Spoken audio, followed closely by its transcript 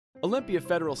Olympia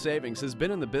Federal Savings has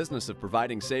been in the business of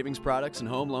providing savings products and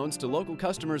home loans to local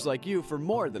customers like you for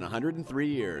more than 103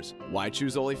 years. Why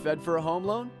choose OlyFed for a home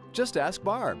loan? Just ask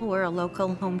Barb. We're a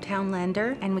local hometown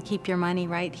lender, and we keep your money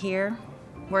right here,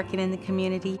 working in the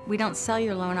community. We don't sell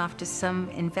your loan off to some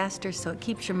investors, so it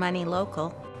keeps your money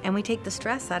local, and we take the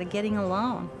stress out of getting a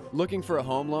loan. Looking for a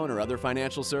home loan or other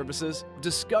financial services?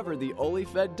 Discover the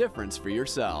OlyFed difference for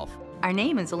yourself. Our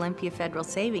name is Olympia Federal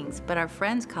Savings, but our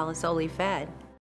friends call us OlyFed.